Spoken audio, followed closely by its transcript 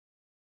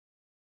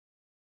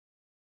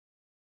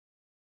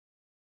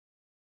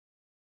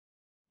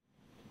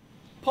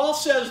Paul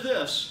says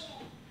this,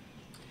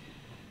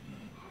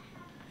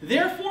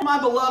 "Therefore, my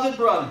beloved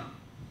brother,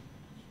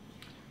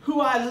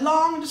 who I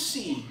long to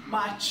see,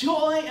 my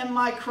joy and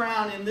my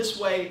crown in this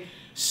way,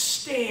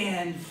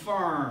 stand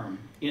firm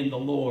in the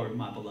Lord,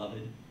 my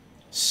beloved."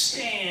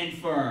 Stand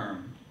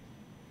firm.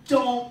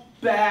 Don't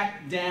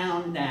back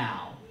down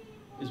now,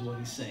 is what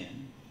he's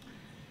saying.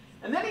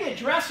 And then he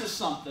addresses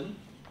something,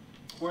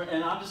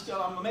 and I'm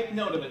going to make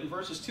note of it in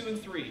verses 2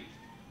 and 3.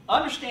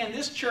 Understand,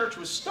 this church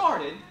was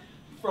started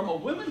from a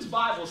women's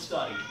Bible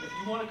study, if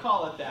you want to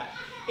call it that.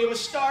 It was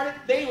started,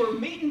 they were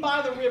meeting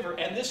by the river,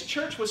 and this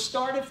church was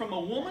started from a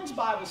woman's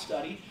Bible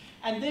study.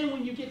 And then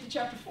when you get to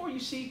chapter 4, you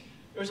see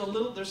there's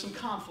some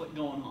conflict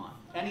going on.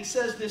 And he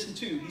says this in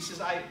 2. He says,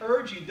 "I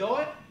urge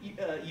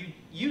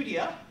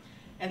Euodia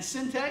and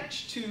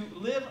Syntyche to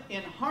live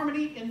in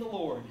harmony in the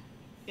Lord.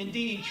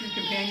 Indeed, true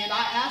companion,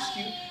 I ask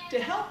you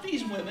to help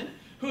these women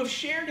who have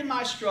shared in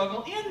my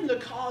struggle in the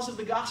cause of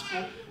the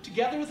gospel,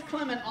 together with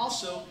Clement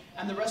also,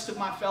 and the rest of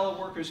my fellow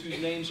workers whose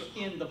names are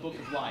in the book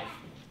of life."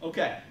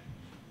 Okay,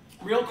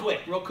 real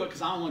quick,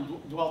 because I don't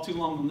want to dwell too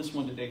long on this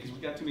one today, because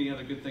we've got too many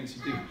other good things to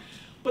do.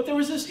 But there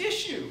was this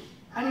issue,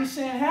 and he's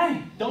saying,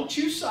 hey, don't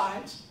choose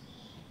sides.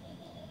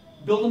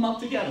 Build them up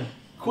together.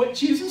 Quit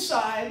choosing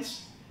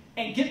sides,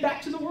 and get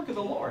back to the work of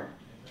the Lord.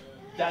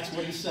 That's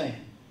what he's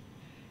saying.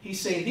 He's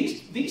saying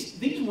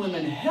these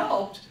women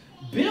helped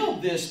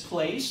build this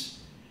place,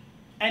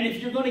 and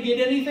if you're going to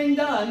get anything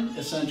done,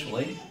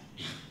 essentially,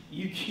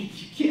 you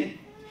can't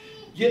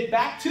get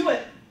back to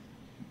it,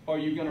 or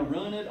you're going to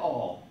ruin it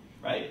all,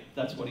 right?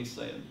 That's what he's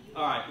saying.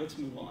 All right, let's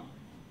move on.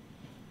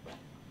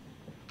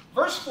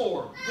 Verse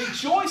 4,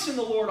 "Rejoice in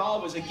the Lord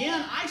always.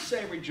 Again, I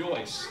say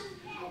rejoice.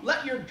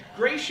 Let your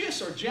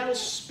gracious or gentle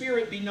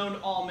spirit be known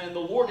to all men. The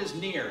Lord is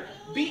near.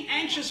 Be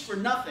anxious for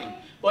nothing,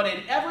 but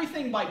in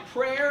everything by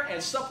prayer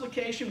and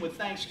supplication with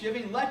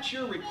thanksgiving, let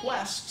your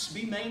requests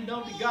be made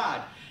known to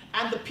God.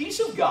 And the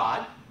peace of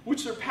God, which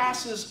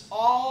surpasses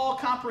all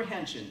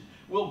comprehension,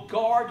 will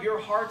guard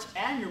your hearts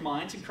and your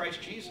minds in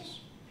Christ Jesus.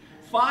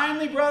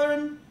 Finally,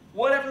 brethren,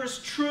 whatever is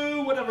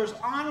true, whatever is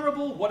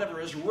honorable, whatever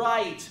is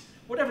right,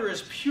 whatever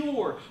is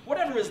pure,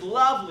 whatever is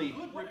lovely,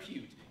 good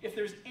repute. If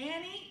there's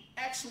any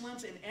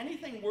excellence in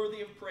anything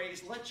worthy of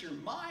praise, let your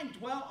mind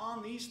dwell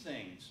on these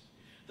things.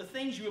 The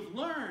things you have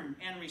learned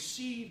and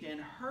received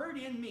and heard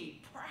in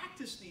me,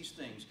 practice these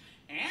things,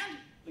 and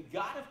the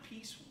God of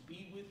peace will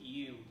be with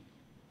you."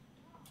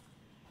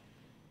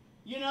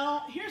 You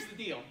know, here's the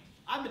deal.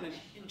 I've been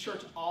in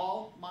church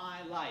all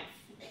my life.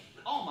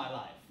 All my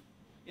life.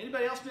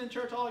 Anybody else been in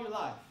church all your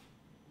life?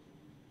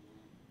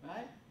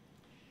 Right?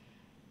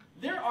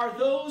 There are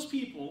those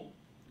people,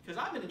 because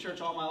I've been in church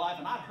all my life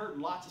and I've heard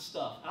lots of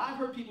stuff. And I've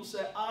heard people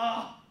say,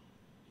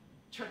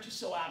 church is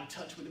so out of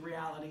touch with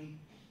reality.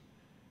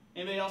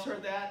 Anybody else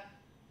heard that?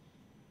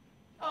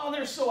 Oh,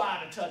 they're so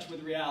out of touch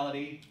with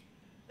reality.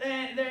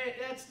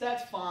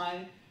 That's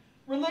fine.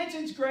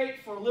 Religion's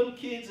great for little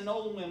kids and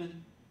old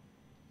women.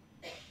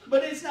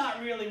 But it's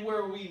not really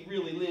where we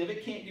really live.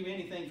 It can't do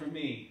anything for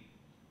me.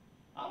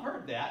 I've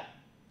heard that.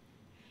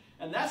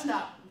 And that's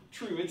not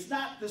true. It's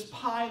not this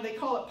pie, they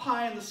call it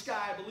pie in the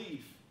sky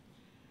belief.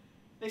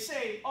 They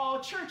say,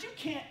 oh, church, you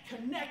can't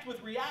connect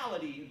with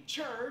reality.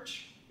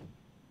 Church,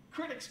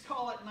 critics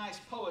call it nice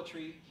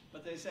poetry,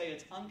 but they say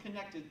it's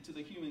unconnected to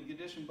the human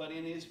condition. But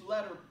in his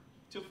letter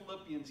to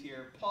Philippians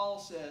here, Paul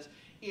says,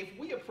 if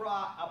we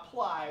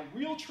apply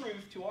real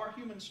truth to our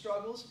human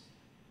struggles,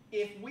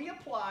 it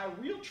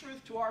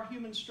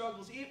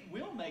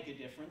will make a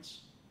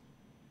difference.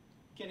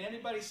 Can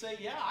anybody say,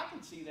 yeah, I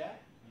can see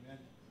that? Amen.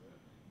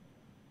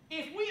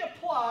 If we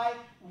apply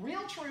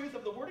real truth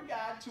of the Word of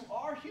God to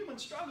our human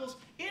struggles,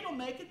 it'll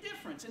make a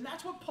difference. And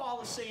that's what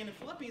Paul is saying in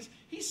Philippians.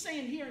 He's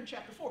saying here in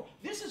chapter 4,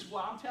 this is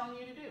what I'm telling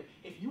you to do.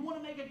 If you want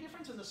to make a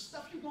difference in the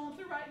stuff you're going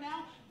through right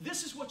now,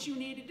 this is what you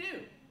need to do.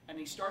 And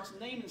he starts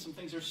naming some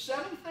things. There's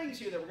 7 things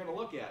here that we're going to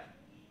look at.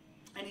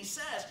 And he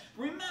says,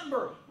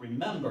 remember,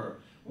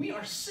 we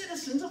are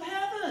citizens of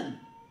heaven.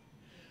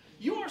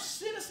 You are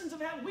citizens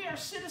of heaven. We are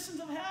citizens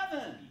of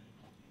heaven.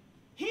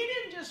 He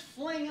didn't just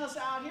fling us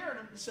out here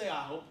and say,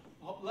 I hope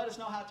let us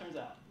know how it turns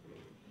out.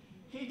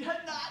 He did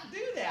not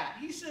do that.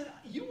 He said,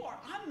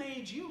 I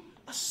made you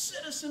a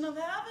citizen of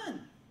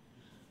heaven.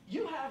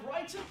 You have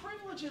rights and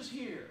privileges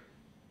here.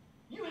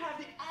 You have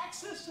the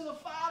access to the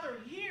Father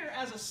here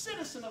as a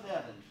citizen of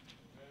heaven.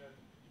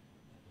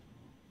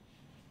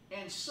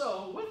 And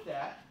so, with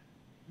that,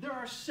 there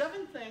are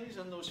 7 things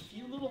in those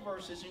few little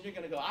verses, and you're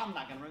going to go, I'm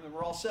not going to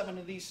remember all 7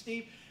 of these,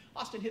 Steve.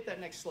 Austin, hit that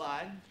next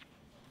slide.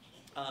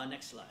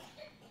 Next slide.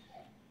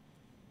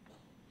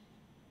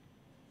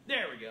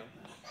 There we go.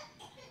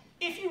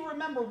 If you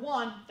remember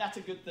one, that's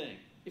a good thing.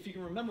 If you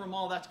can remember them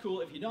all, that's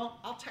cool. If you don't,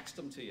 I'll text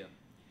them to you.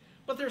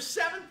 But there's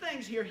 7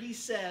 things here, he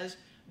says,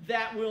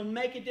 that will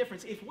make a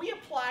difference. If we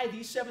apply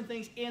these 7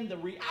 things in the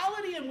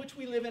reality in which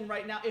we live in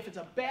right now, if it's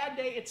a bad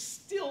day, it's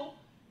still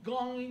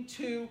going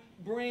to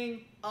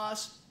bring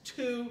us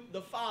to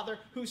the Father,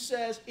 who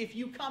says, if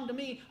you come to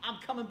me,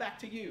 I'm coming back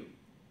to you.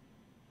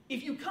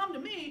 If you come to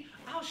me,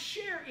 I'll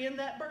share in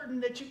that burden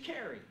that you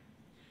carry.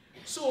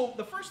 So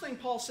the first thing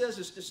Paul says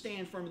is to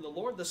stand firm in the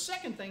Lord. The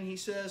second thing he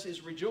says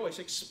is rejoice.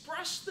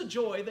 Express the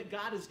joy that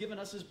God has given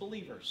us as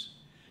believers.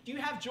 Do you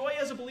have joy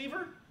as a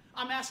believer?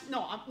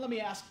 Let me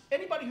ask,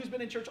 anybody who's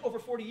been in church over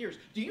 40 years,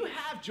 do you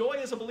have joy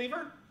as a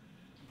believer?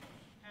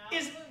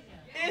 Is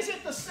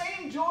it the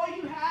same joy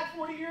you had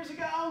 40 years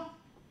ago?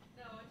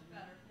 No, it's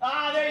better.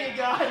 Ah, there you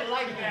go. I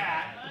like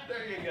that.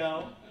 There you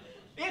go.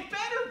 It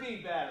better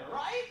be better,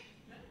 right?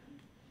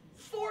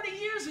 40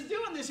 years of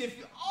doing this,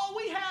 if all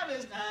we have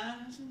is,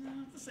 it's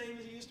not the same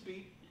as it used to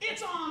be,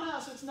 it's on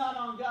us, it's not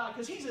on God,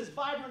 because he's as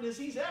vibrant as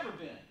he's ever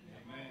been.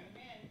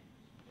 Amen.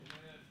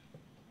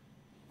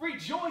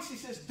 Rejoice, he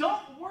says,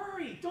 don't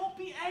worry, don't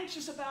be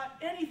anxious about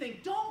anything,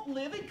 don't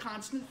live in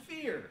constant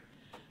fear.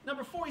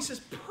 Number 4, he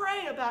says,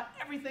 pray about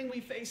everything we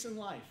face in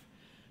life.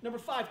 Number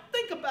 5,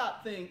 think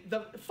about things,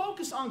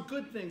 focus on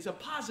good things, the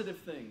positive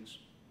things.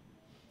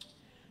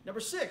 Number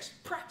 6,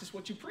 practice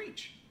what you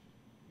preach.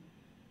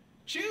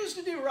 Choose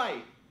to do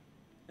right.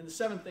 And the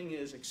 7th thing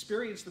is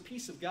experience the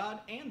peace of God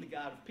and the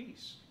God of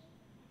peace.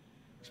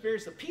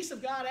 Experience the peace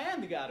of God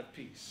and the God of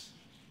peace.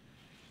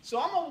 So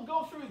I'm going to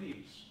go through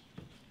these.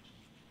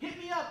 Hit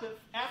me up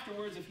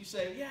afterwards if you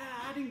say, yeah,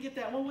 I didn't get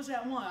that. What was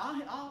that one?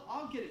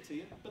 I'll get it to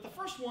you. But the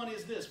first one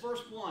is this,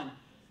 verse 1.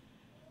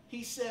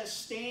 He says,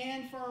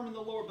 stand firm in the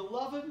Lord.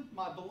 Beloved,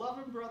 my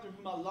beloved brother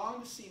whom I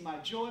long to see, my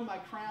joy, my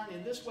crown,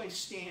 in this way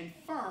stand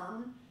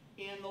firm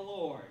in the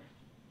Lord.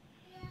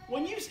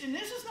 And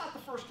this is not the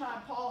first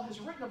time Paul has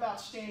written about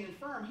standing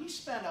firm. He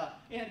spent an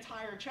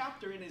entire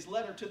chapter in his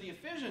letter to the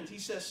Ephesians. He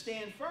says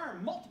stand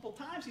firm. Multiple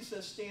times he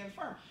says stand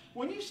firm.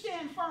 When you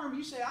stand firm,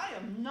 you say, I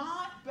am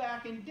not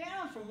backing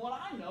down from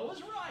what I know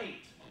is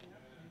right.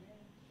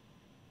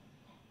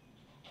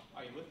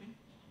 Are you with me?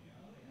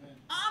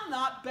 I'm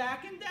not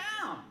backing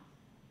down.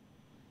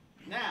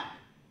 Now,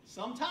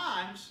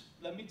 sometimes,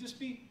 let me just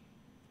be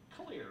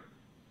clear.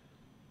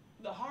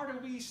 The harder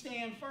we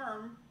stand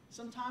firm,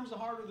 sometimes the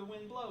harder the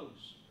wind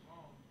blows.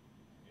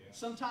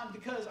 Sometimes,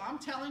 because I'm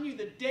telling you,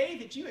 the day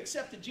that you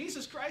accepted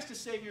Jesus Christ as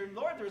Savior and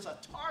Lord, there's a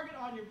target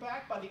on your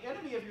back by the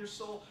enemy of your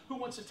soul who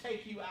wants to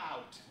take you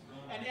out.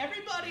 And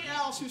everybody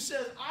else who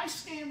says, I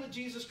stand with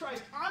Jesus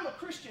Christ, I'm a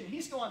Christian,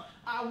 he's going,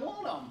 I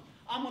want them.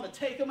 I'm going to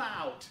take them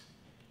out.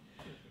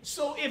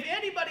 So if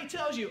anybody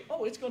tells you,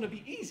 oh, it's going to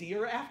be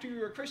easier after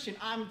you're a Christian,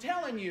 I'm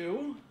telling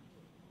you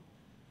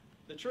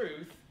the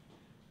truth,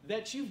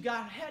 that you've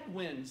got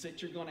headwinds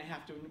that you're going to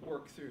have to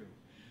work through.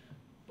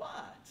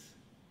 But,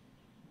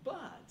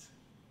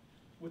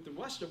 with the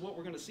rest of what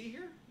we're going to see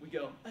here, we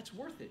go, that's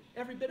worth it.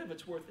 Every bit of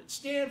it's worth it.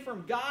 Stand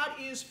firm. God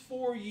is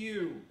for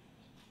you.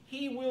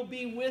 He will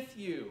be with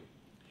you.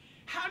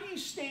 How do you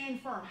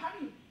stand firm? How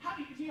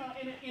do you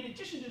in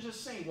addition to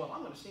just saying, well,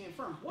 I'm going to stand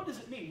firm, what does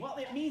it mean? Well,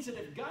 it means that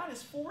if God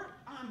is for it,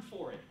 I'm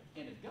for it.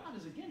 And if God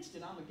is against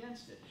it, I'm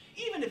against it.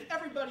 Even if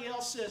everybody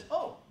else says,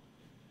 oh,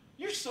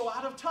 you're so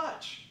out of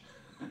touch.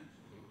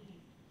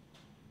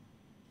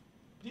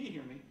 Do you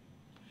hear me?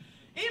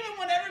 Even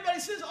when everybody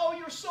says, oh,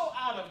 you're so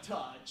out of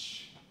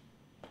touch.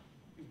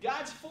 If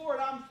God's for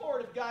it, I'm for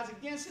it. If God's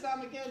against it,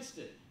 I'm against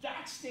it.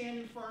 That's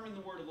standing firm in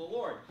the word of the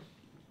Lord.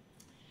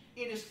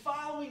 It is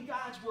following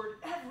God's word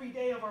every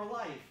day of our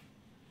life.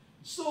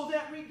 So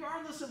that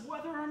regardless of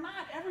whether or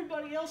not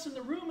everybody else in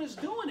the room is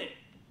doing it,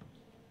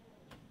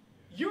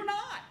 you're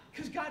not.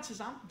 Because God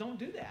says, don't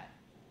do that.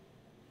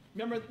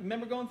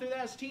 Remember going through that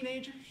as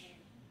teenagers?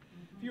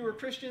 If you were a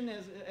Christian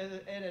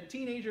and a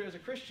teenager as a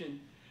Christian,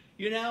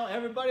 you know,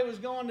 everybody was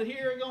going to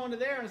here and going to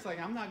there, and it's like,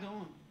 I'm not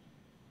going.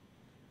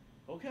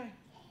 Okay.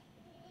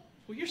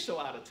 Well, you're so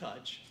out of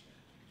touch.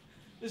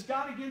 Is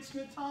God against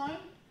good time?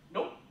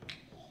 Nope.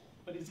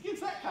 But he's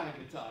against that kind of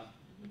good time.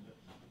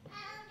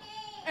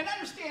 And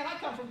understand, I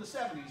come from the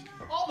 70s.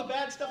 All the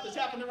bad stuff that's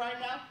happening right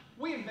now,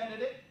 we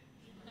invented it.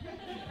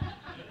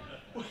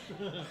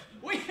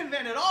 We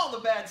invented all the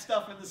bad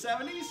stuff in the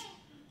 70s.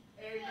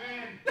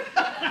 Amen.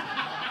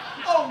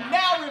 Oh,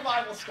 now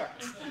revival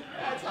starts.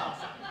 That's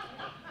awesome.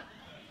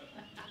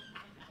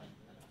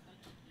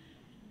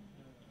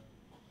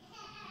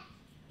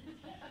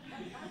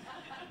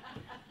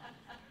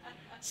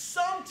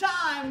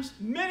 Sometimes,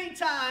 many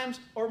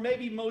times, or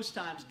maybe most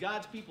times,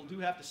 God's people do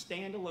have to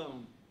stand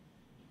alone.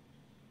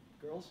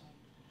 Girls?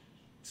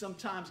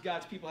 Sometimes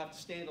God's people have to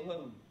stand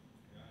alone.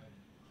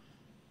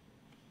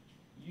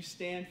 You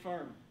stand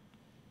firm.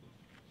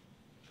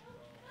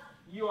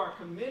 You are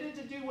committed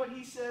to do what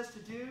he says to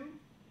do.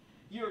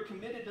 You are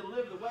committed to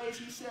live the ways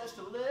he says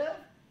to live.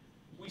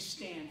 We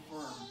stand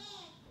firm.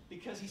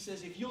 Because he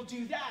says, if you'll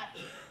do that,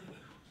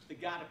 the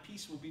God of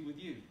peace will be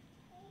with you.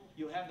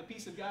 You'll have the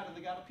peace of God, and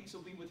the God of peace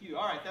will be with you.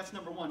 All right, that's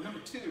number 1.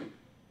 Number 2,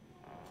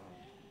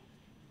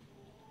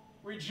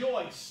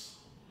 rejoice.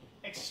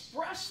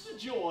 Express the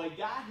joy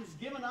God has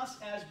given us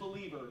as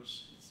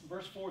believers.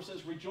 Verse 4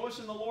 says, rejoice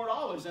in the Lord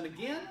always. And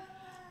again,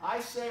 I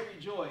say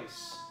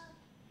rejoice.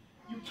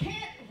 You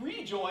can't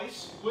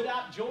rejoice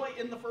without joy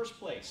in the first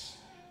place.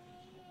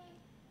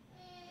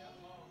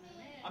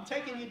 I'm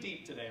taking you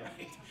deep today,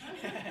 right?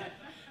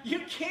 You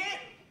can't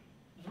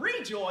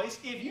rejoice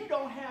if you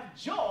don't have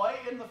joy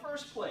in the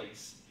first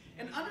place.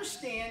 And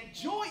understand,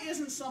 joy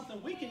isn't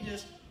something we can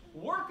just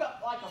work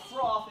up like a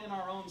froth in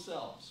our own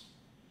selves.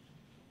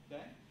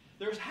 Okay?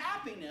 There's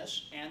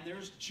happiness and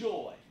there's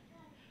joy.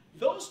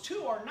 Those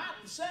two are not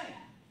the same.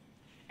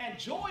 And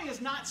joy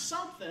is not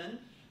something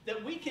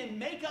that we can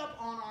make up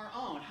on our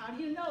own. How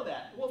do you know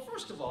that? Well,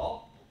 first of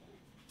all,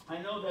 I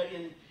know that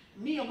in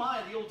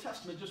Nehemiah, the Old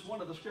Testament, just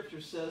one of the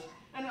scriptures says,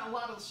 and a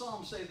lot of the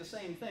Psalms say the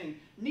same thing.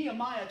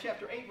 Nehemiah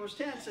chapter 8, verse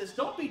 10 says,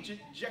 don't be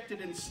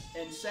dejected and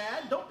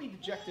sad. Don't be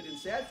dejected and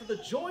sad, for the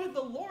joy of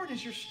the Lord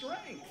is your strength.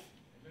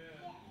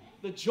 Amen.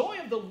 The joy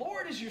of the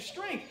Lord is your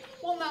strength.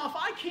 Well, now, if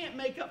I can't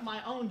make up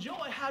my own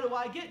joy, how do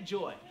I get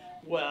joy?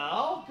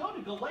 Well, go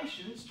to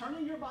Galatians. Turn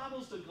in your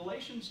Bibles to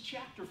Galatians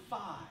chapter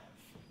 5.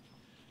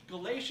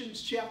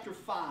 Galatians chapter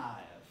 5.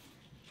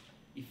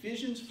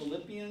 Ephesians,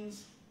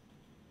 Philippians,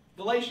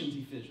 Galatians,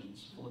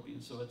 Ephesians,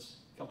 Philippians. So it's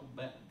a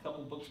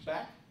couple books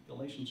back.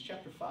 Galatians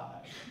chapter 5.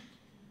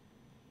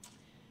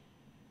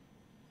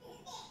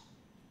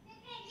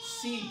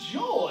 See,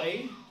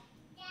 joy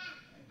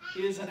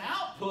is an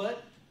output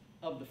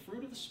of the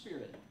fruit of the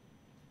Spirit.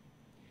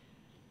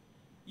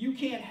 You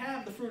can't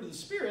have the fruit of the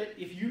Spirit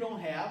if you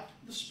don't have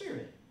the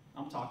Spirit.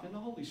 I'm talking the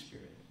Holy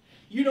Spirit.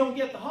 You don't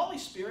get the Holy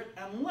Spirit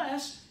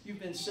unless you've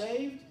been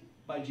saved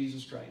by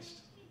Jesus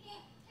Christ.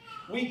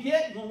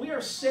 When we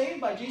are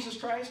saved by Jesus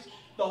Christ,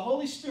 the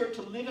Holy Spirit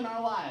to live in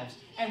our lives.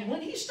 And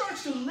when He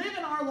starts to live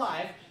in our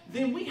life,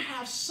 then we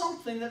have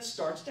something that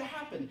starts to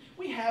happen.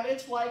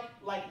 It's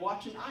like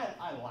watching,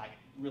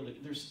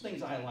 there's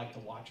things I like to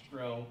watch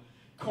grow.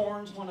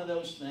 Corn's one of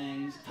those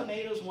things.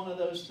 Tomatoes, one of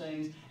those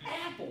things.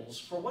 Apples,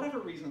 for whatever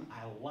reason,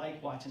 I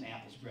like watching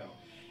apples grow.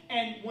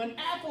 And when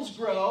apples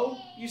grow,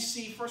 you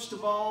see, first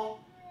of all,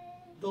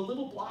 the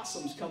little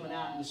blossoms coming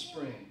out in the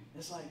spring.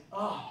 It's like,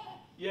 oh,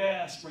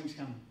 yeah, spring's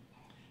coming.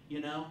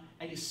 You know?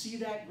 And you see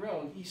that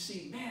grow. You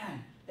see,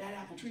 man, that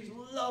apple tree's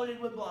loaded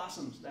with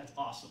blossoms. That's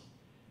awesome.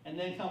 And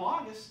then come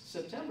August,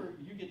 September,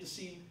 you get to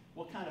see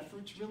what kind of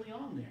fruit's really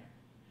on there.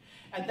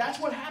 And that's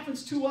what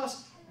happens to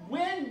us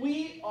when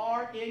we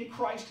are in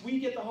Christ. We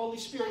get the Holy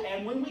Spirit.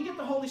 And when we get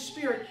the Holy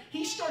Spirit,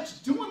 He starts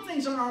doing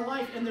things in our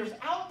life. And there's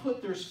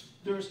output, there's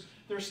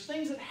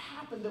things that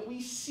happen that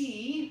we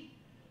see,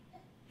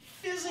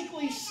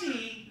 physically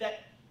see, that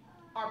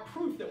are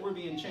proof that we're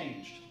being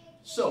changed.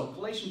 So,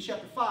 Galatians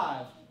chapter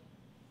 5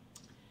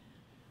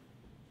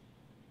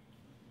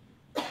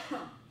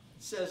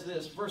 says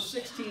this, verse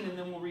 16, and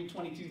then we'll read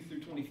 22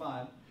 through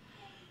 25.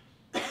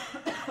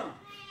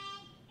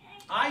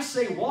 I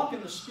say, walk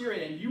in the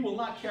Spirit, and you will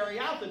not carry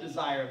out the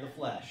desire of the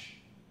flesh.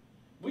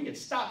 We could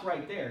stop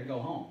right there and go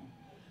home.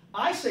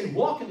 I say,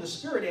 walk in the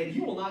Spirit, and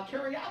you will not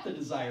carry out the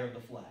desire of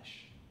the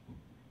flesh.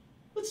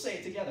 Let's say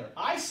it together.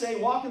 I say,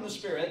 walk in the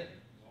Spirit,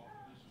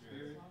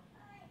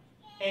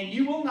 and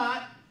you will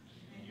not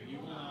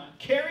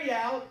carry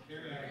out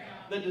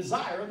the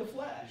desire of the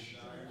flesh.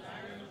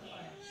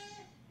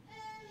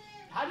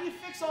 How do you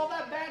fix all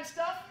that bad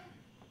stuff?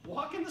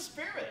 Walk in the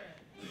Spirit.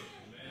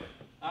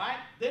 All right?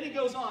 Then he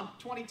goes on,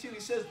 22. He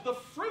says, the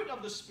fruit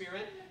of the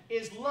Spirit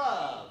is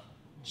love,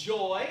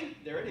 joy,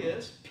 there it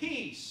is,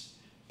 peace,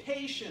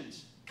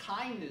 patience,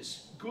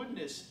 kindness,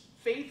 goodness,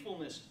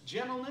 faithfulness,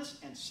 gentleness,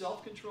 and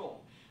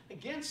self-control.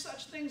 Against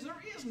such things there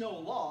is no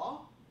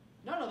law.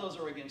 None of those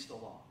are against the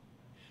law.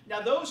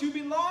 Now those who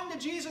belong to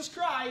Jesus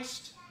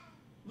Christ,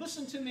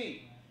 listen to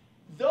me.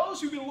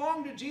 Those who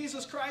belong to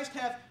Jesus Christ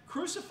have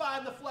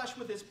crucified the flesh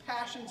with its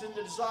passions and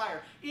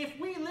desire. If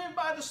we live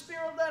by the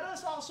Spirit, let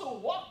us also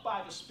walk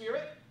by the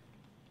Spirit.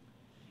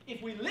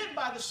 If we live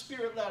by the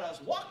Spirit, let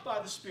us walk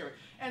by the Spirit.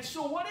 And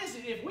so what is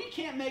it? If we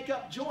can't make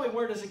up joy,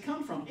 where does it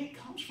come from? It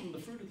comes from the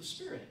fruit of the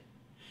Spirit.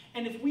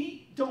 And if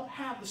we don't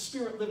have the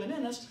Spirit living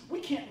in us, we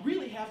can't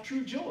really have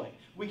true joy.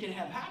 We can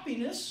have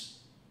happiness,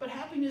 but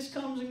happiness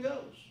comes and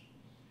goes.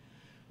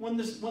 When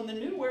the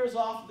new wears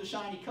off the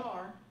shiny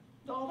car,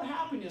 all the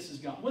happiness is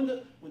gone. When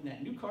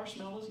that new car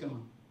smell is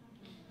gone.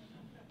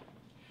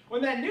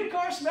 When that new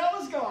car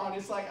smell is gone,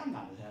 it's like, I'm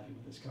not as happy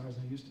with this car as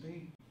I used to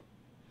be.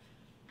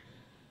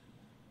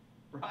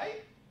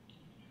 Right?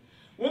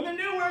 When the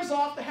new wears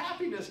off, the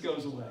happiness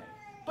goes away.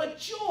 But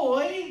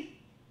joy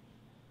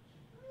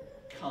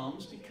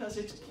comes because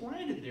it's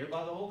planted there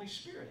by the Holy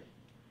Spirit.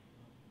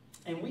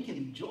 And we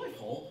can be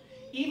joyful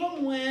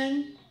even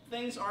when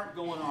things aren't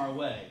going our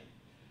way.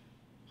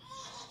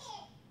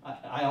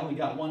 I only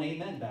got one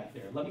amen back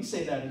there. Let me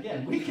say that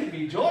again. We can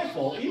be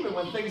joyful even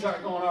when things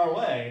aren't going our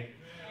way.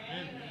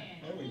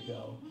 There we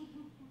go.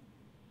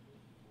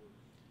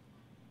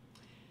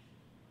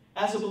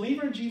 As a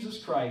believer in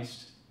Jesus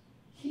Christ,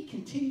 He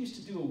continues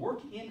to do a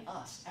work in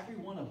us, every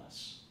one of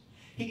us.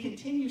 He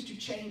continues to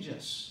change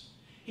us.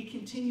 He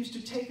continues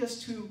to take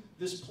us to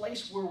this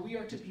place where we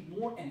are to be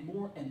more and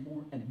more and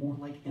more and more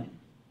like Him.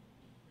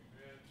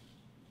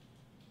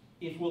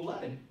 If we'll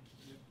let Him.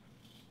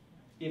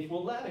 If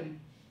we'll let Him.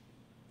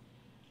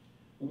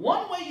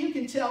 One way you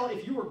can tell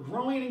if you are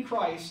growing in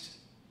Christ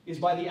is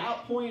by the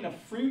outpouring of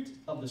fruit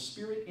of the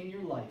Spirit in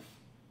your life.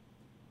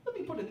 Let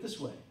me put it this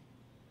way.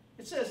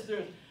 It says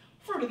there's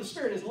Fruit of the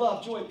Spirit is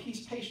love, joy,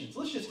 peace, patience.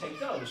 Let's just take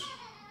those.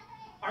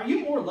 Are you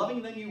more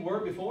loving than you were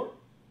before?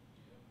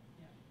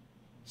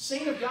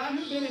 Saint of God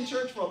who've been in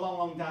church for a long,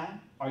 long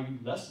time, are you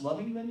less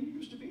loving than you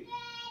used to be?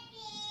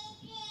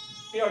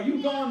 Are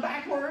you going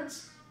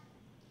backwards?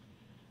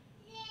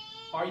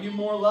 Are you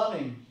more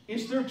loving?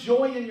 Is there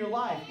joy in your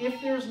life?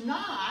 If there's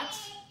not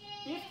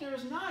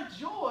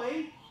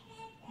joy,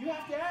 you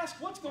have to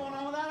ask, what's going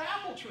on with that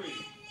apple tree?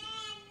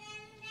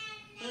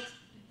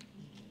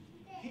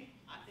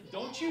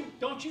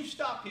 Don't you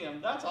stop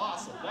him. That's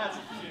awesome.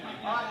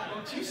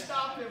 Don't you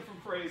stop him from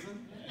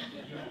praising.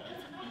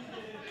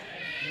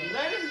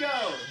 Let him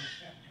go.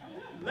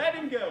 Let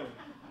him go.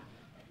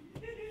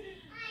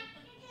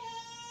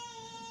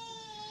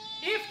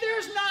 If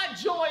there's not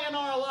joy in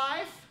our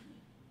life,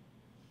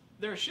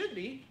 there should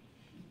be.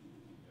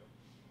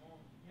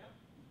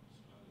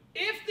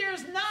 If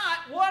there's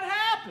not, what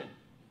happened?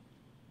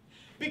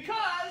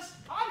 Because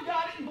I've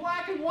got it in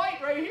black and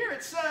white right here.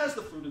 It says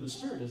the fruit of the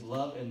Spirit is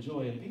love and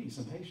joy and peace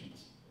and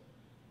patience.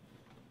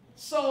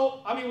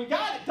 So, I mean, we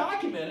got it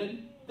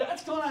documented.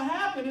 That's going to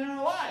happen in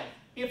our life.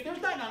 If there's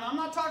not, now I'm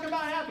not talking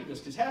about happiness,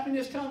 because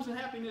happiness comes and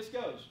happiness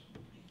goes.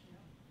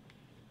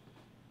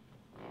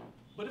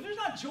 But if there's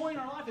not joy in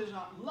our life, there's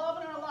not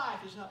love in our life,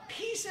 there's not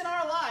peace in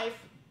our life,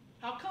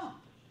 how come?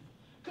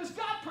 Because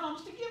God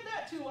promised to give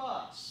that to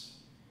us.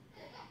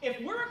 If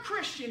we're a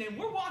Christian and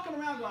we're walking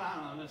around going, I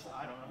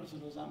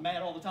don't know, I'm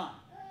mad all the time.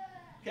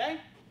 Okay?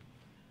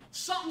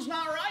 Something's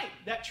not right.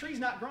 That tree's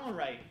not growing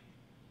right.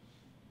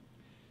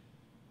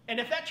 And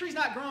if that tree's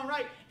not growing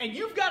right, and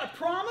you've got a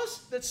promise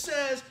that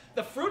says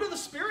the fruit of the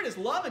Spirit is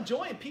love and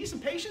joy and peace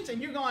and patience,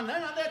 and you're going,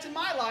 no, that's in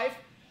my life,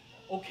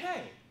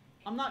 okay.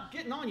 I'm not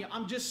getting on you.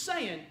 I'm just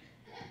saying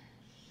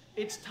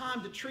it's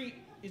time to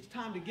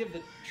give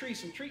the tree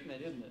some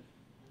treatment, isn't it?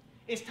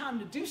 It's time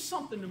to do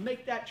something to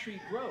make that tree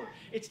grow.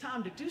 It's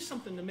time to do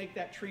something to make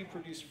that tree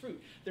produce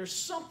fruit. There's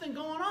something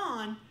going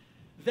on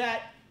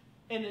that,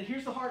 and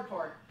here's the hard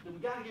part, that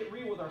we've got to get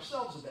real with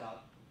ourselves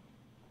about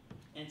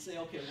and say,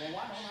 okay, well,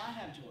 why don't I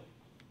have joy?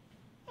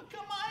 How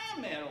come I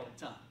am mad all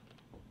the time?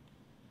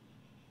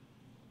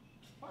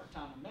 Part of the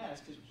time I'm mad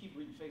is because we keep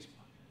reading Facebook.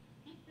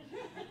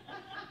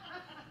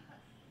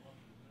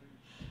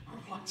 Or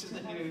watching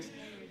the news.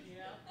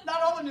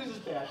 Not all the news is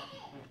bad.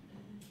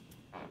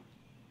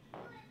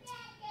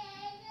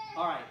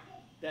 All right,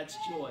 that's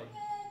joy.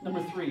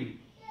 Number 3,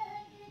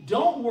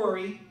 don't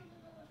worry.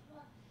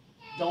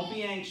 Don't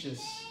be anxious.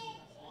 It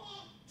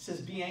says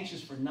be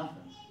anxious for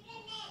nothing.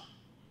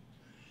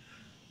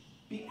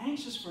 Be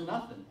anxious for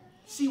nothing.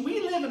 See,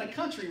 we live in a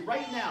country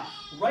right now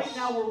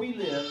where we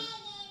live,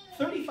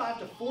 35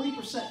 to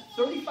 40%,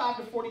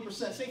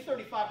 say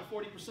 35 to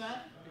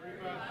 40%,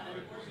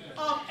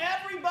 of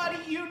everybody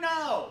you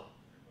know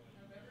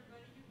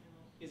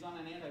is on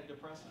an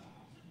antidepressant.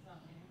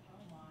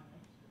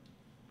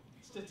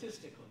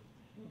 Statistically.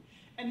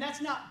 And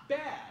that's not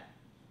bad.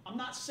 I'm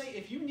not saying,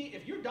 if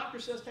your doctor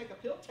says take a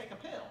pill, take a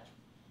pill.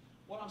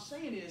 What I'm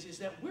saying is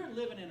that we're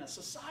living in a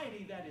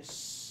society that is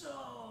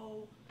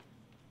so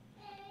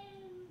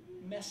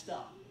messed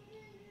up.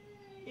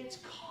 It's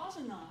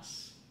causing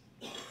us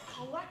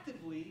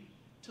collectively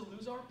to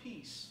lose our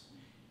peace.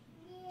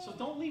 So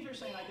don't leave here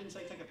saying I didn't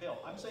say take a pill.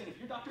 I'm saying if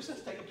your doctor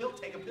says take a pill,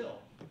 take a pill.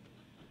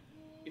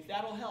 If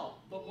that'll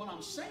help. But what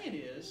I'm saying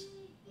is,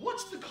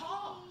 what's the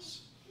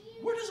cause?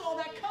 Where does all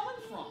that coming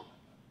from?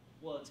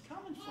 Well, it's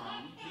coming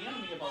from the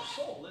enemy of our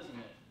soul, isn't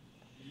it?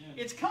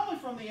 It's coming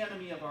from the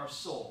enemy of our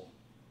soul.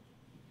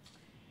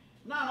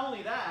 Not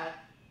only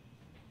that,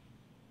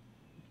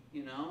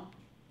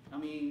 I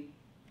mean,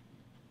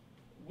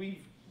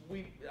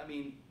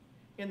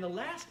 in the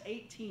last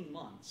 18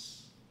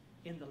 months,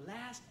 do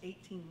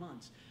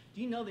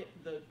you know that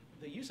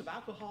the use of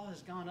alcohol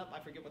has gone up? I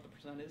forget what the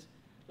percent is.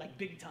 Like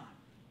big time.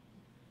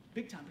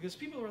 Big time. Because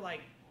people are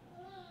like,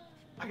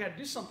 I got to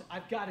do something.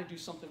 I've got to do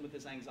something with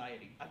this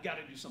anxiety. I've got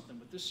to do something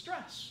with this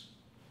stress.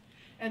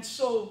 And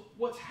so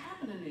what's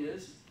happening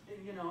is,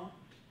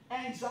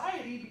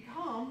 anxiety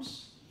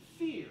becomes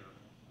fear.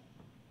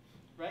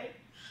 Right?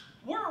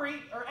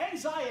 Worry or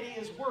anxiety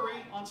is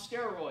worry on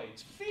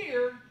steroids.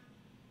 Fear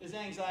is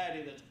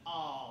anxiety that's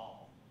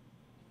all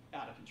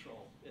out of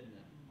control, isn't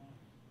it?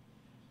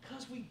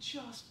 Because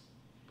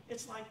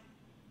it's like,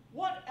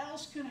 what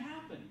else can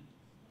happen?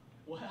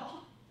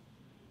 Well,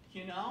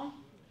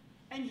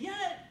 and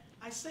yet,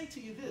 I say to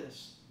you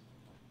this,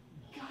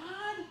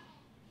 God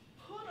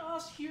put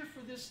us here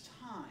for this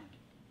time.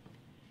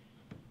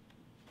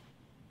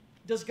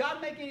 Does God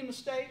make any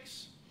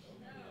mistakes?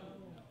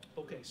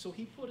 No. Okay, so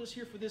he put us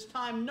here for this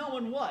time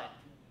knowing what?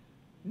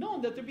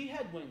 Knowing that there be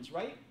headwinds,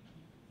 right?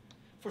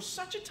 For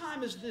such a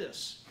time as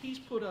this, he's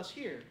put us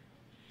here.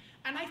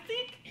 And I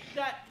think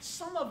that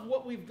some of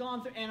what we've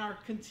gone through and are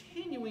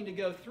continuing to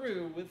go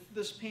through with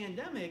this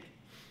pandemic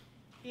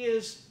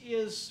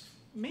is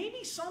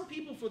maybe some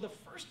people for the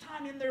first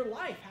time in their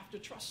life have to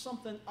trust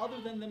something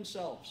other than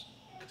themselves.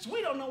 Because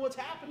we don't know what's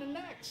happening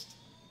next.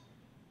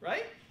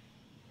 Right?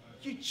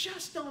 You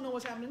just don't know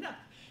what's happening next.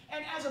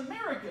 And as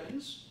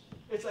Americans,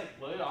 it's like,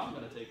 well, I'm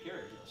going to take care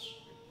of this.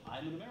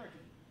 I'm an American.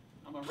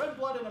 I'm a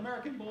red-blooded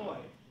American boy.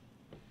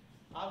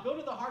 I'll go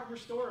to the hardware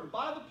store and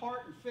buy the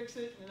part and fix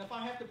it, and if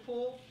I have to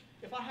pull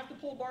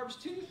Barb's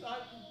tooth,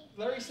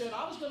 Larry said,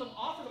 I was going to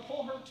offer to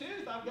pull her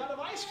tooth. I've got a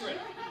vice grip.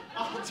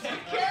 I'll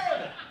take care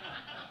of it.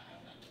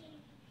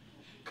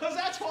 Because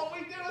that's what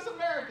we do as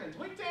Americans.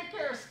 We take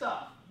care of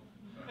stuff.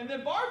 And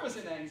then Barb was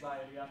in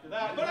anxiety after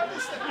that. But I'm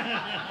just saying.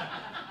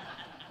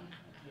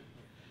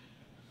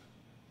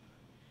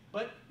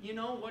 But, you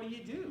know, what do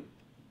you do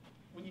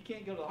when you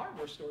can't go to the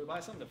hardware store to buy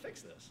something to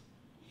fix this?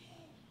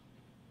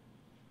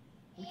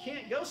 We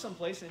can't go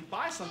someplace and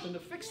buy something to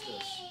fix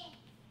this.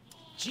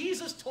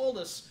 Jesus told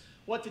us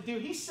what to do.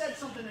 He said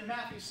something in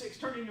Matthew 6.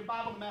 Turn in your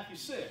Bible to Matthew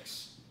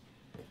 6.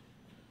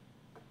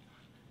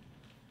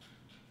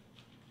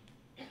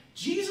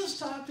 Jesus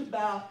talked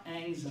about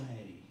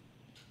anxiety.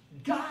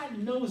 God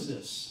knows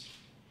us.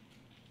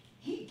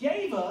 He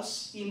gave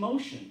us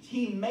emotions.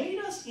 He made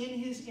us in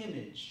His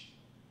image.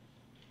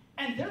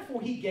 And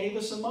therefore, He gave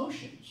us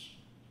emotions.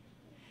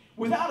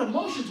 Without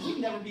emotions, we'd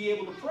never be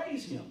able to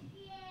praise Him.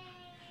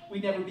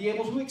 We'd never be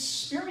able to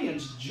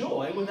experience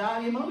joy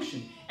without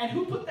emotion. And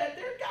who put that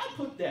there? God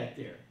put that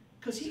there.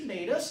 Because He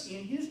made us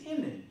in His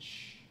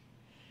image.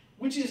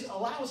 Which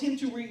allows Him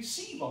to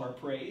receive our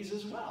praise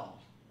as well.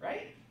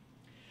 Right?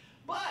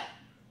 But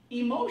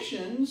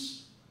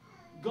emotions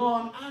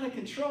gone out of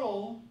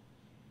control,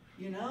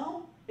 you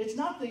know, it's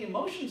not the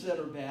emotions that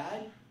are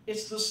bad.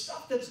 It's the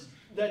stuff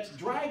that's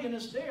dragging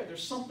us there.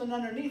 There's something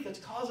underneath that's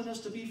causing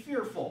us to be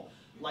fearful,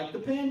 like the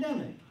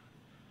pandemic.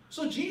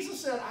 So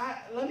Jesus said,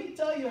 let me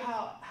tell you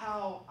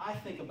how I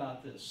think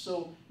about this.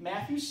 So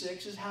Matthew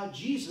 6 is how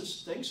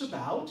Jesus thinks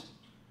about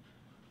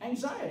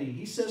anxiety.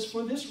 He says,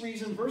 for this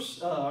reason,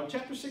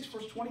 chapter 6,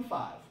 verse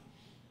 25.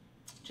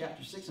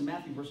 Chapter 6 of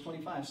Matthew, verse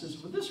 25 says,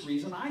 for this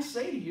reason I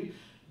say to you,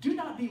 do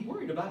not be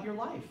worried about your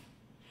life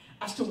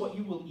as to what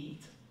you will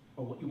eat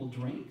or what you will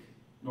drink,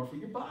 nor for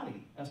your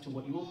body as to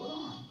what you will put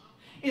on.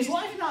 Is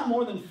life not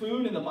more than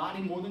food and the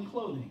body more than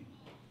clothing?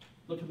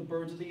 Look at the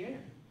birds of the air.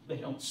 They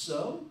don't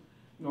sow,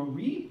 nor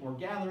reap, or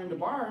gather into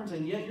barns,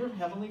 and yet your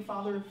heavenly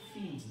Father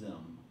feeds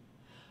them.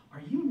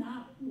 Are you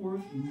not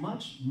worth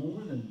much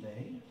more than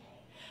they?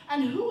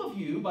 And who of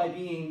you, by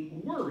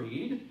being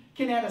worried,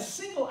 can add a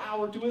single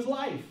hour to his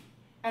life?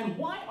 And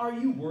why are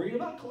you worried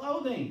about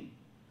clothing?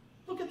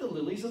 Look at the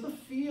lilies of the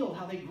field,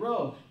 how they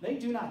grow. They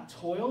do not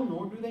toil,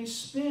 nor do they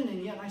spin.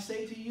 And yet I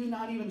say to you,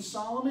 not even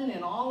Solomon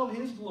in all of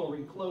his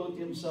glory clothed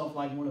himself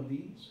like one of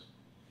these.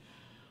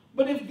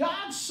 But if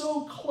God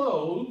so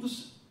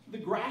clothes the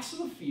grass of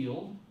the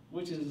field,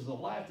 which is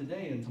alive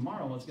today and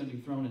tomorrow it's going to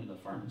be thrown into the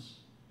furnace,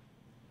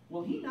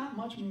 will He not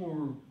much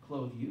more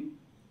clothe you?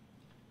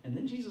 And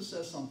then Jesus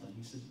says something.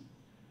 He says,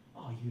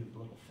 oh, you have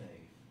little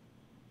faith.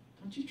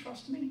 Don't you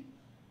trust me?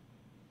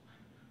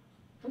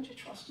 Don't you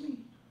trust me?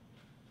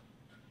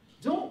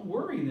 Don't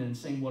worry then,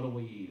 saying, what will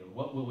we eat, or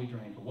what will we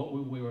drink, or what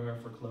will we wear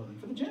for clothing?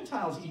 For the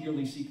Gentiles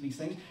eagerly seek these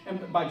things.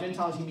 And by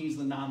Gentiles, He means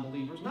the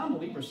non-believers.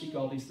 Non-believers seek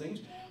all these things.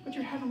 But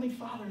your heavenly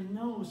Father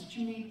knows that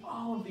you need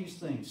all of these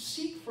things.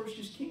 Seek first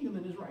His kingdom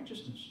and His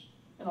righteousness,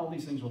 and all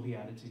these things will be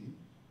added to you.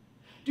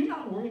 Do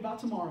not worry about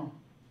tomorrow.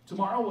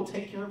 Tomorrow will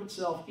take care of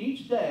itself.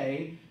 Each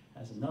day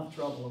has enough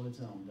trouble of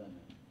its own, doesn't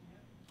it?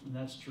 And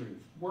that's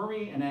truth.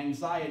 Worry and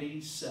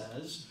anxiety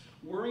says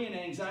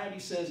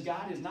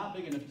God is not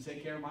big enough to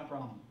take care of my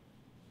problem.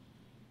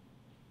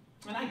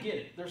 And I get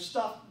it. There's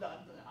stuff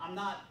that I'm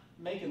not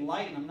making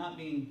light, and I'm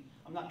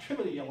not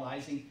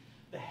trivializing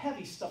the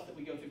heavy stuff that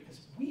we go through,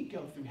 because we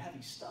go through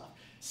heavy stuff.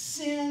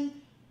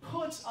 Sin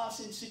puts us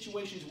in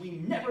situations we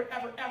never,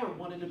 ever, ever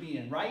wanted to be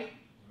in, right?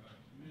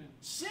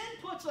 Sin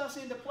puts us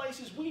into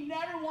places we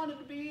never wanted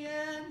to be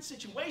in,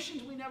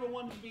 situations we never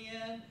wanted to be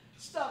in.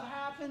 Stuff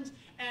happens,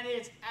 and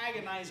it's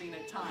agonizing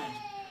at times.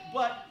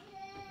 But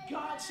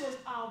God says,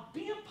 I'll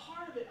be a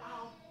part of it.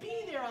 I'll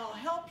be there. I'll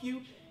help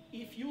you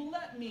if you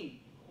let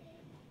me.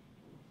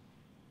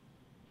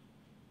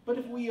 But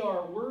if we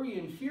are worried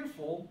and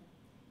fearful,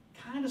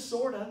 kind of,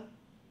 sort of,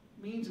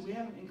 means we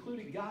haven't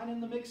included God in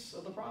the mix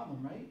of the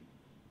problem, right?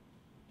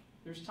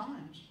 There's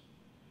times.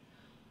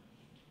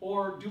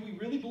 Or do we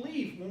really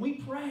believe, when we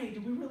pray,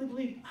 do we really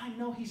believe, I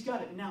know He's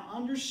got it. Now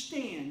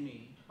understand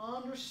me.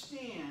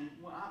 Understand.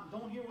 Well,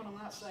 don't hear what I'm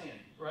not saying,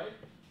 right?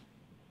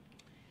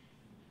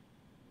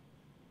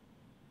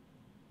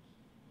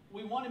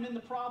 We want Him in the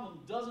problem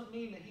doesn't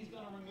mean that He's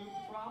going to remove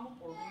the problem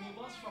or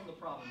remove us from the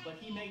problem. But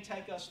He may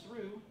take us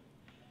through.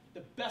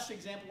 The best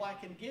example I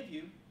can give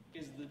you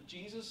is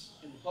Jesus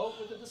in the boat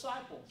with the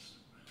disciples.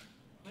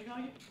 They go,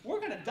 we're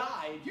going to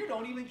die and you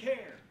don't even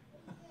care.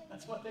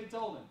 That's what they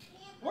told Him.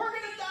 We're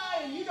going to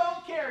die and you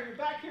don't care. You're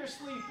back here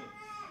sleeping.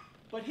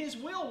 But His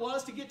will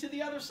was to get to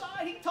the other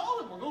side. He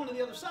told them we're going to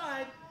the other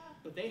side.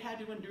 But they had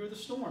to endure the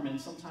storm, and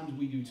sometimes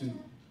we do too.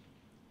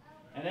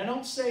 And I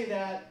don't say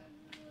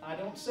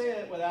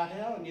it without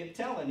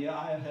telling you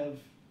I have,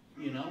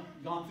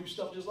 gone through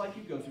stuff just like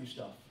you go through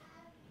stuff.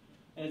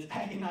 And it's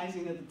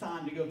agonizing at the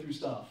time to go through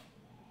stuff.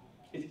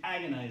 It's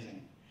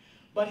agonizing.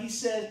 But He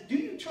says, do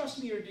you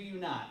trust me or do you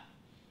not?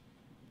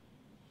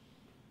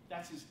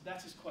 That's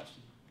his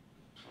question.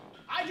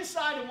 I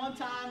decided one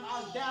time,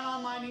 I was down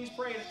on my knees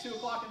praying at 2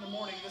 o'clock in the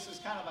morning. This is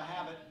kind of a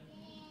habit.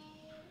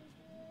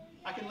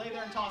 I can lay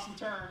there and toss and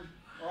turn,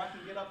 or I can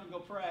get up and go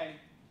pray.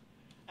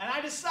 And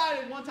I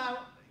decided one time,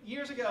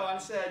 years ago, I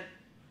said,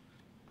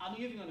 I'm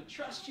either going to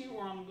trust you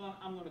or I'm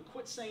going to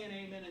quit saying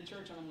amen in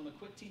church and I'm going to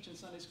quit teaching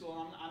Sunday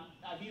school.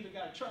 I've either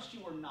got to trust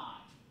you or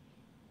not.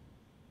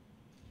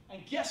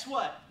 And guess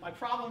what? My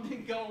problem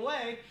didn't go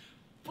away,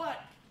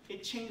 but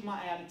it changed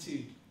my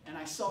attitude. And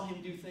I saw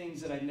him do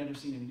things that I'd never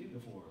seen him do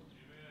before.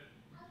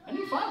 And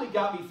he finally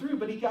got me through,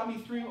 but he got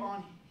me through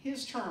on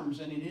his terms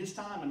and in his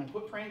time. And I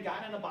quit praying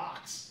God in a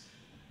box.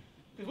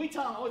 Because we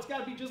tell him, oh, it's got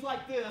to be just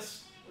like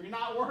this or you're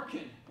not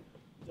working.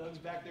 Doug's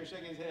back there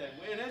shaking his head.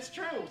 And it's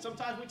true.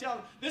 Sometimes we tell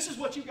him, this is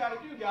what you got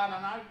to do, God.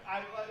 And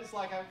it's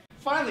like I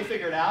finally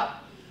figured out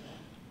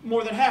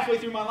more than halfway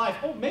through my life,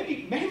 oh,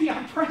 maybe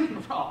I'm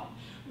praying wrong.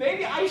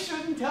 Maybe I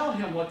shouldn't tell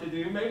him what to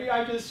do. Maybe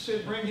I just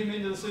should bring him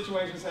into the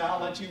situation and say, I'll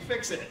let you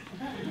fix it.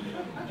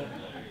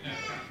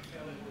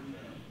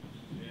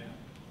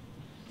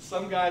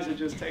 Some guys, it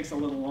just takes a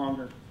little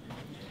longer.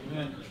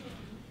 Amen.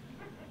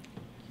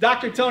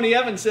 Dr. Tony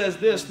Evans says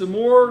this, the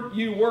more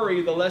you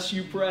worry, the less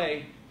you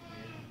pray.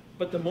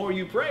 But the more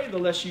you pray, the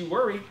less you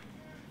worry.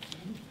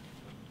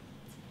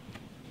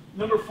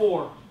 Number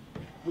 4,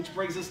 which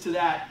brings us to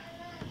that.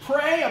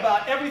 Pray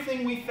about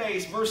everything we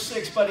face. Verse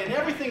 6, but in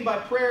everything by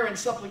prayer and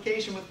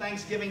supplication with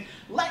thanksgiving,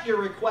 let your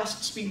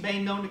requests be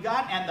made known to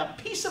God, and the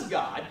peace of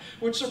God,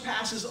 which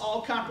surpasses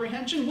all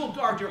comprehension, will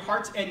guard your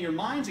hearts and your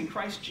minds in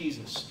Christ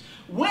Jesus.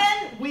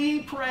 When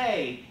we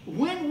pray,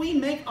 when we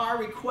make our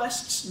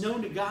requests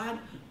known to God,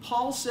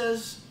 Paul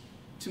says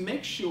to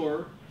make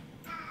sure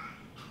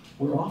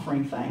we're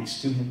offering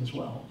thanks to him as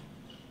well.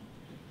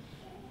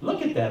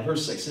 Look at that.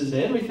 Verse 6 says,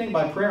 everything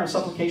by prayer and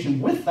supplication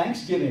with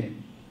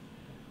thanksgiving.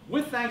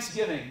 With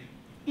thanksgiving.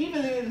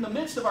 Even in the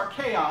midst of our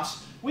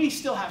chaos, we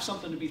still have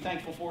something to be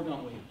thankful for,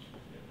 don't we?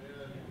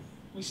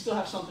 We still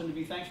have something to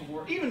be thankful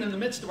for, even in the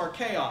midst of our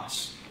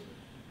chaos.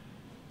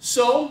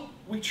 So,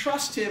 we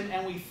trust him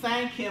and we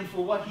thank him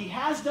for what he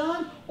has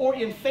done, or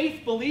in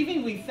faith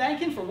believing, we thank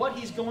him for what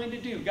he's going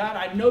to do. God,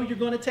 I know you're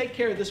going to take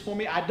care of this for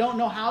me. I don't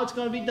know how it's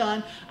going to be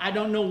done. I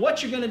don't know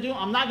what you're going to do.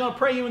 I'm not going to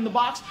pray you in the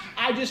box.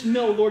 I just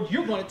know, Lord,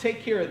 you're going to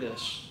take care of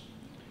this.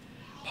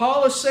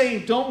 Paul is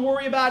saying, don't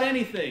worry about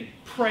anything.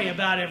 Pray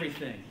about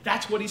everything.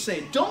 That's what he's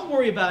saying. Don't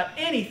worry about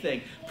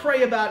anything.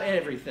 Pray about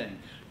everything.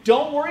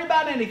 Don't worry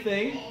about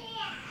anything.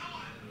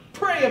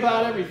 Pray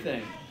about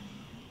everything.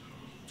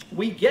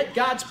 We get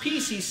God's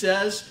peace, he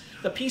says.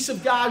 The peace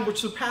of God,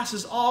 which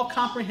surpasses all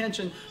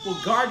comprehension, will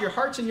guard your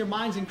hearts and your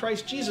minds in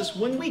Christ Jesus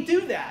when we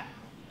do that.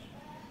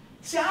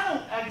 See,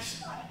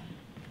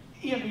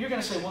 you're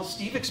going to say, well,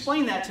 Steve,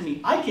 explain that to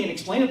me. I can't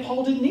explain it.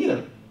 Paul didn't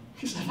either.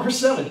 Verse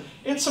 7,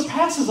 it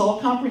surpasses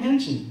all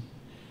comprehension.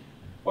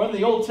 Or in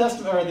the Old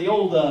Testament, or the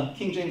old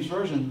King James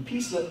Version,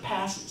 peace that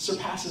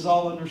surpasses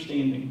all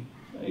understanding.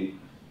 Right?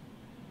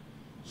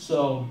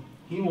 So,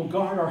 he will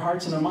guard our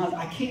hearts and our minds.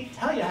 I can't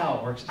tell you how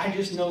it works. I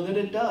just know that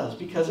it does,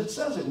 because it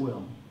says it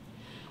will.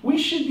 We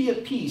should be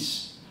at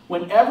peace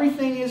when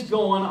everything is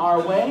going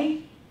our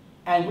way,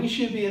 and we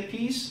should be at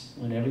peace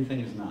when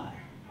everything is not.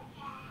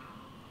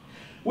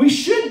 We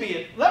should be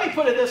at, let me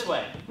put it this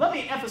way. Let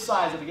me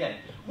emphasize it again.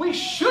 We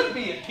should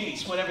be at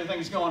peace when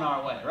everything's going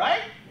our way,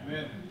 right?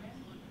 Amen.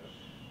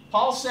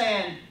 Paul's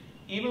saying,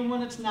 even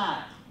when it's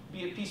not,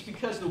 be at peace,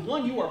 because the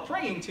one you are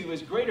praying to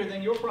is greater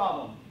than your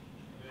problem,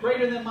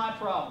 greater than my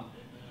problem.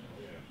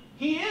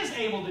 He is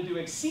able to do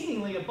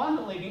exceedingly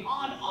abundantly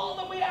beyond all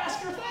that we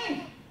ask or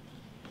think.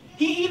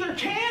 He either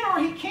can or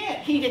he can't.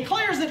 He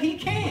declares that he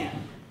can.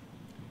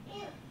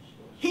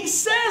 He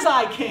says,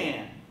 I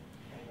can.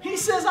 He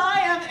says, I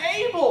am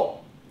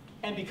able.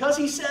 And because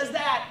he says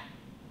that,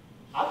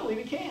 I believe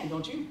he can,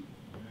 don't you?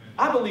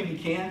 I believe he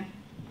can.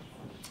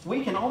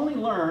 We can only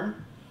learn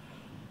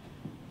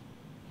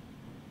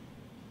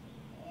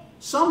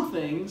some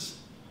things.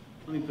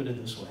 Let me put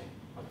it this way.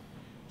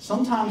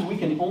 Sometimes we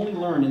can only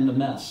learn in the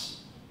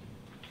mess.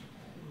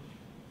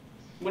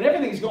 When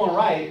everything's going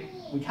right,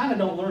 we kind of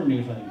don't learn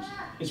new things.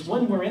 It's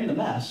when we're in the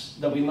mess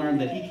that we learn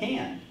that he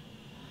can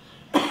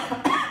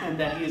and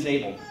that he is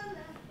able.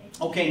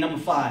 Okay, number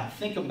 5.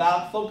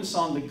 Focus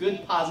on the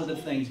good,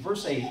 positive things.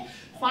 Verse 8.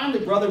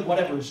 Finally, brother,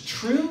 whatever is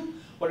true,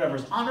 whatever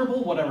is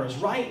honorable, whatever is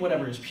right,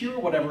 whatever is pure,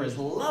 whatever is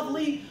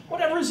lovely,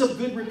 whatever is of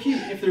good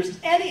repute, if there's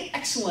any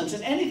excellence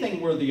and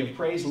anything worthy of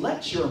praise,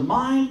 let your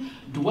mind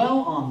dwell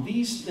on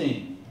these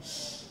things.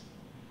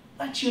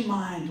 Let your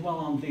mind dwell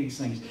on these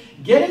things.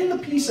 Getting the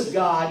peace of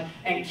God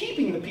and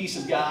keeping the peace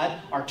of God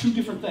are two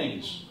different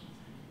things.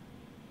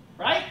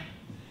 Right?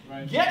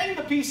 Right. Getting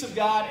the peace of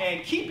God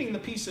and keeping the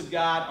peace of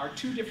God are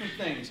two different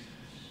things.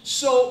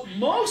 So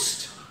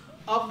most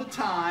of the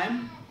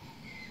time,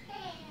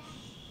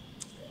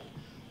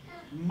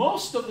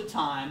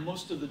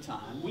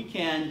 we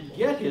can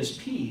get his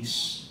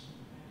peace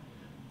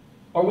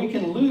or we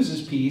can lose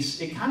his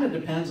peace. It kind of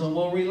depends on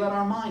where we let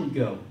our mind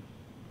go.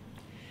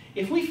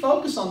 If we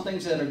focus on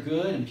things that are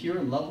good and pure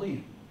and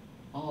lovely,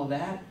 all of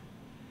that,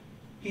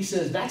 He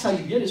says that's how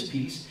you get his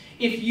peace.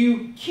 If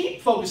you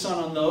keep focusing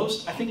on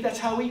those, I think that's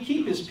how we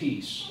keep his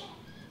peace.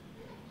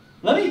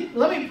 Let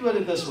me put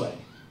it this way,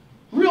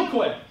 real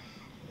quick.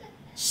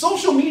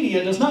 Social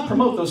media does not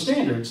promote those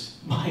standards,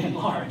 by and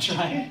large,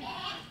 right?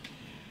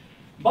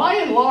 By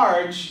and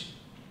large,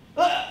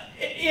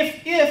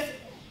 if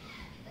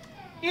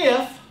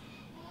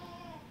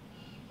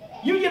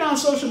you get on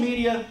social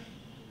media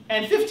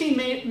and 15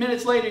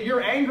 minutes later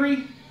you're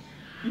angry,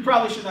 you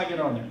probably should not get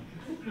on there.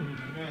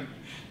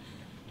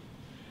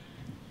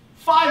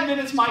 5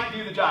 minutes might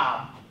do the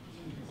job,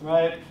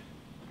 right?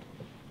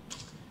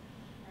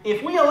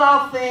 If we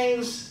allow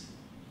things,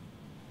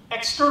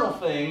 external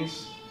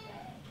things,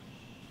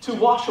 to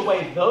wash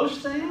away those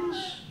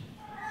things,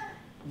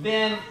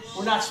 then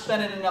we're not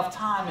spending enough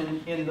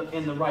time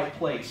in the right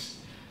place.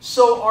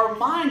 So our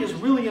mind is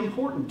really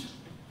important.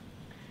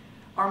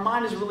 Our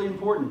mind is really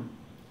important.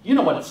 You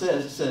know what it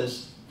says. It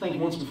says,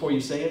 think once before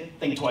you say it.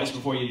 Think twice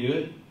before you do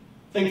it.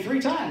 Think 3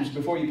 times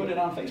before you put it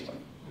on Facebook.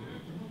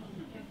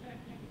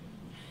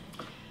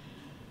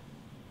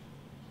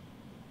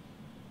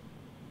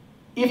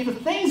 If the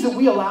things that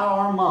we allow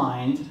our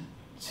mind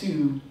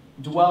to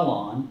dwell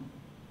on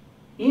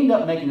end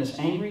up making us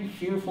angry,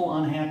 fearful,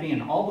 unhappy,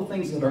 and all the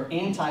things that are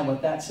anti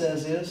what that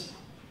says is,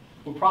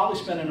 we're probably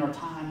spending our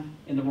time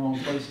in the wrong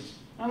places.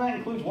 And that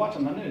includes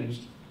watching the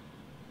news.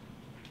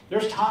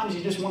 There's times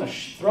you just want to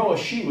throw a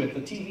shoe at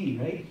the TV,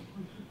 right?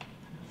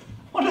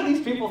 What are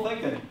these people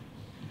thinking?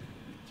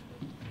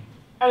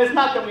 And it's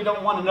not that we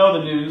don't want to know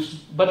the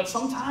news, but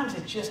sometimes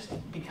it just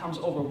becomes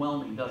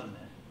overwhelming, doesn't it?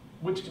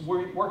 Which,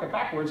 working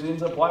backwards,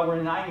 ends up why we're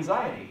in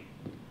anxiety.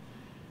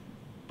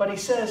 But he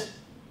says,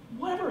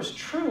 whatever is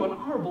true and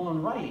honorable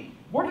and right,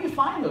 where do you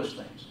find those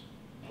things?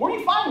 Where do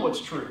you find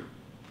what's true?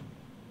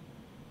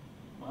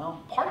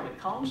 Well, part of it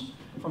comes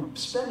from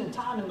spending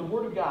time in the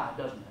Word of God,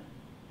 doesn't it?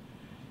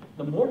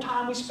 The more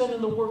time we spend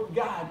in the Word of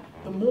God,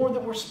 the more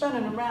that we're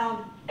spending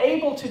around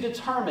able to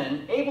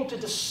determine, able to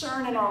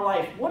discern in our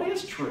life what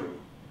is true.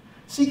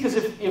 See, because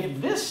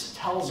if this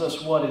tells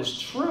us what is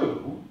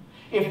true,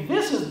 if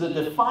this is the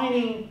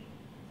defining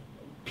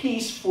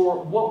piece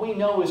for what we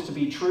know is to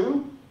be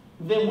true,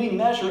 then we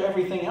measure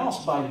everything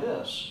else by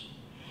this.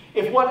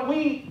 If what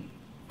we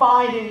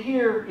find in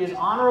here is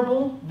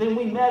honorable, then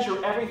we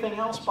measure everything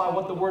else by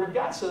what the Word of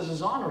God says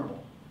is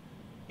honorable.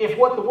 If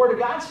what the Word of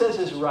God says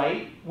is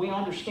right, we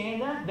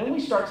understand that, then we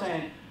start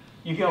saying,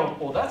 you go,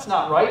 well, that's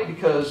not right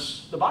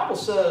because the Bible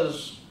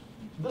says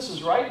this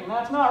is right and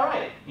that's not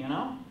right, you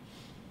know?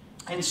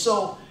 And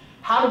so,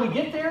 how do we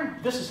get there?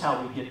 This is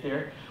how we get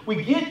there.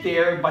 We get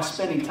there by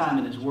spending time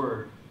in His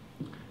Word.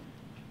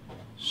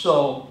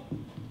 So,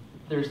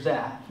 there's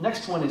that.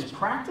 Next one is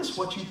practice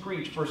what you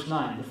preach, verse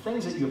 9. The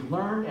things that you've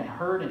learned and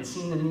heard and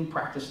seen in me,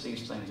 practice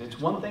these things. It's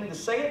one thing to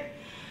say it,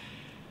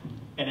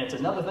 and it's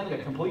another thing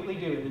to completely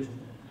do it, isn't it?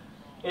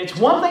 It's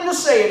one thing to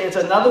say it, it's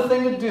another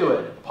thing to do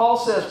it. Paul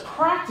says,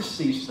 practice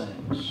these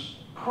things.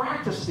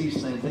 Practice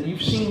these things that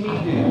you've seen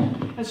me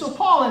do. And so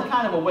Paul, in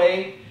kind of a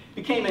way,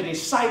 became a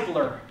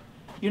discipler.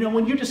 You know,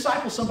 when you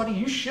disciple somebody,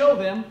 you show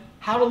them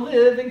how to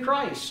live in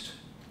Christ.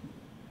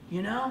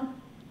 You know?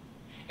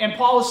 And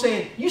Paul is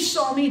saying, you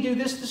saw me do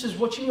this, this is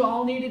what you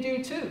all need to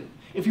do too.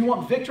 If you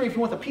want victory, if you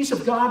want the peace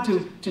of God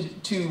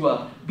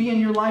to be in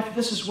your life,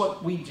 this is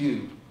what we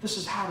do. This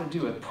is how to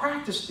do it.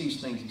 Practice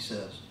these things, he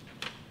says.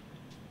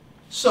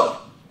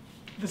 So,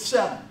 the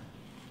 7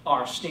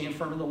 are stand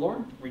firm in the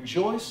Lord,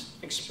 rejoice,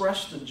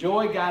 express the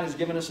joy God has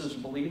given us as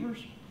believers.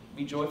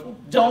 Be joyful.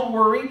 Don't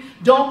worry.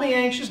 Don't be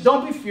anxious.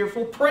 Don't be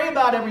fearful. Pray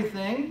about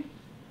everything.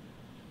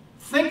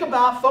 Think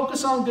about,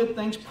 focus on good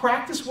things.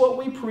 Practice what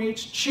we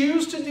preach.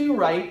 Choose to do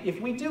right. If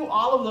we do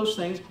all of those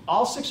things,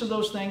 all 6 of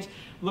those things,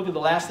 look at the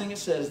last thing it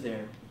says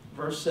there.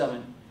 Verse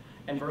 7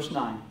 and verse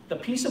 9. The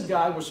peace of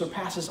God, which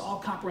surpasses all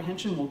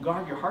comprehension, will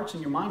guard your hearts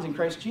and your minds in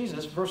Christ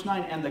Jesus. Verse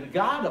 9, and the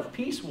God of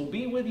peace will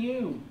be with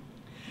you.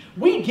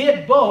 We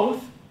get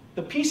both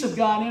the peace of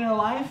God in our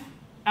life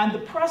and the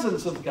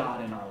presence of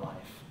God in our life.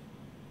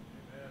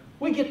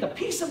 We get the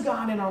peace of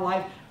God in our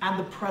life and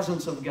the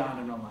presence of God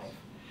in our life.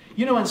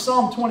 You know, in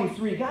Psalm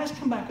 23, guys,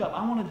 come back up.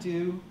 I want to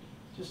do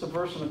just a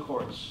verse and a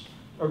chorus.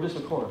 Or just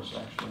a chorus,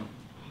 actually.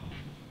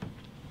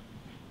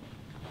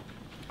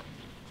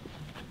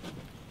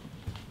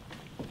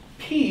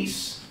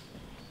 Peace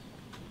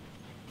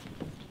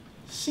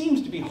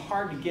seems to be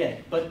hard to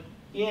get, but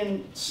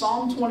in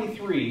Psalm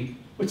 23,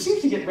 which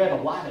seems to get read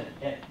a lot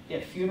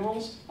at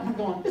funerals, I'm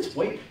going,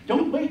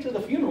 don't wait till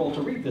the funeral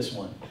to read this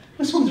one.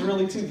 This one's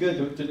really too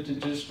good to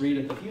just read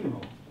at the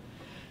funeral.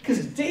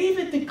 Because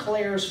David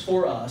declares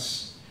for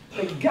us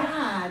that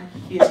God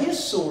is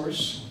his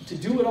source to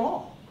do it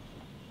all.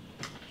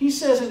 He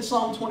says in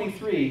Psalm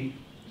 23,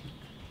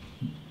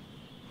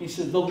 he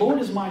said, the Lord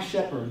is my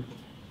shepherd,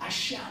 I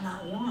shall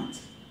not want.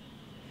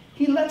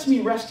 He lets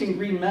me rest in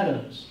green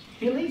meadows.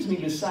 He leads me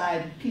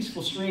beside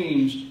peaceful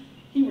streams.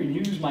 He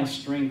renews my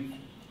strength.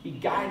 He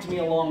guides me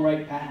along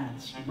right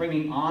paths,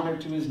 bringing honor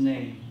to his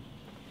name.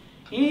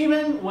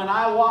 Even when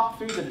I walk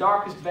through the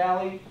darkest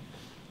valley,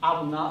 I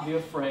will not be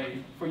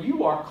afraid, for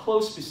you are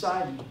close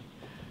beside me.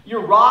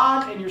 Your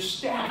rod and your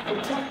staff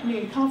protect me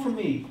and comfort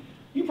me.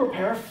 You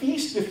prepare a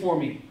feast before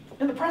me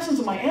in the presence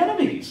of my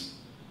enemies.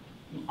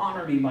 You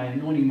honor me by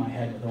anointing my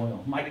head with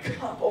oil. My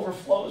cup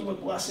overflows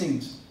with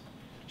blessings.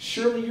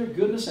 Surely your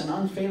goodness and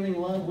unfailing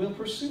love will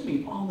pursue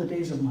me all the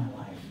days of my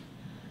life.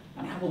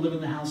 And I will live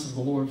in the house of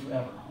the Lord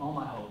forever. All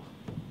my hope.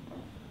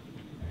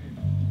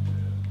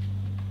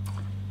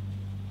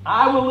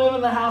 I will live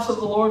in the house of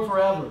the Lord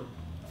forever.